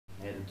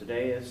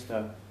today is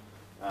the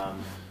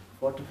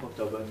 4th of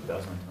October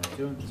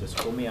 2022. This is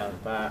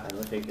Kumianpää, and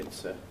I think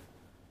it's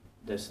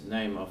this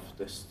name of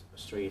this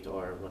street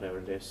or whatever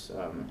this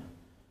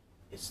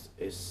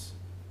is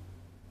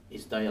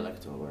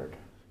dialectal word.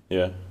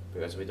 Yeah.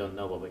 Because we don't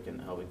know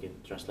how we can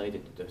translate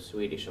it to the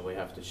Swedish, so we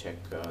have to check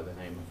the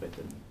name of it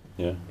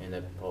in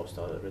the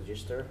postal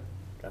register.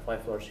 There are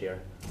 5 floors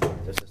here.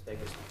 This is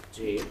stakes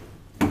G.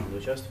 We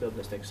just filled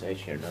the stakes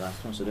H here, the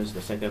last one, so this is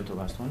the second to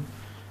last one.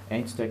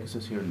 8 stakes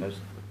here in this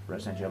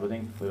residential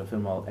building. We will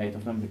film all 8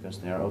 of them because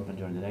they are open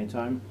during the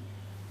daytime.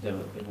 It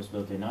was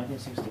built in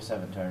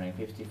 1967, turning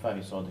 55.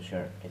 You sold the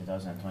share in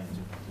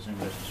 2022. This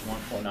invoice is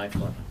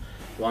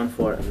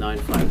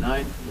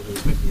 14959. This is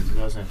expected in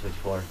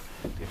 2024.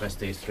 The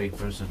capacity is 3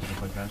 persons to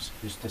 4 grams.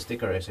 The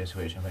sticker is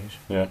Swedish and Finnish.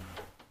 Yeah.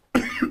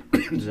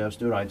 There's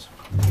 2 rides.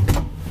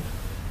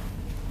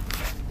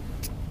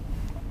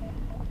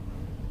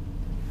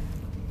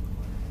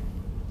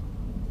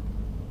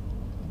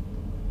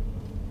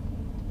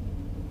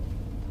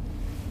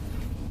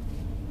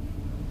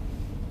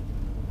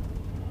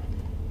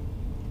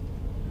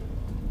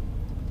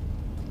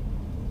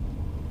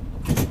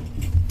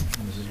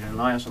 This is here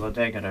Laajasalo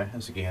teekärö,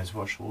 Helsinki has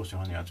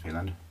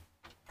Finland.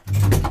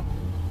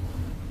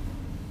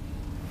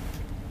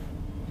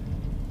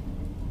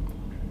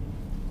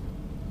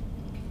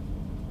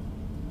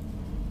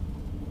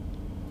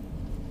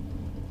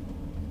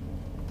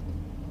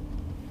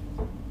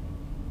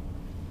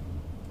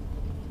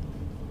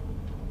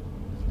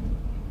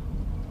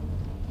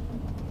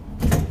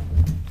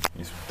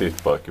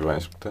 Tippaakin vähän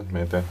iskutaan, että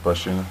me eteenpäin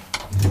siinä.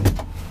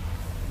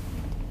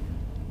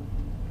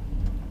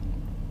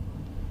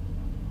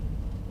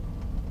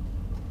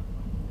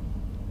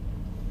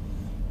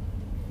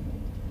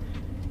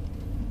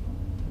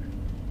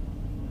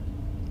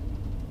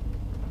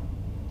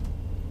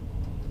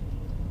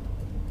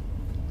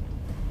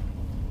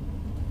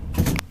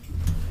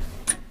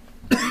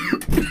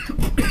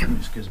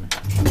 Excuse me.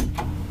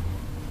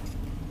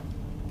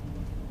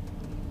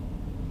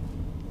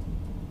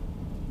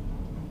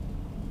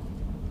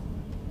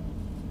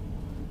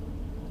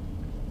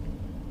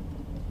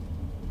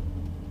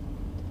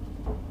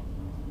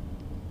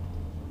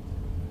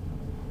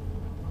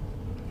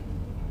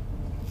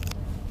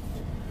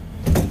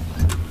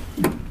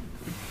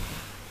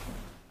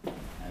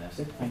 And that's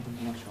it. Thank you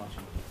so much for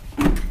watching.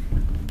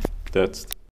 That's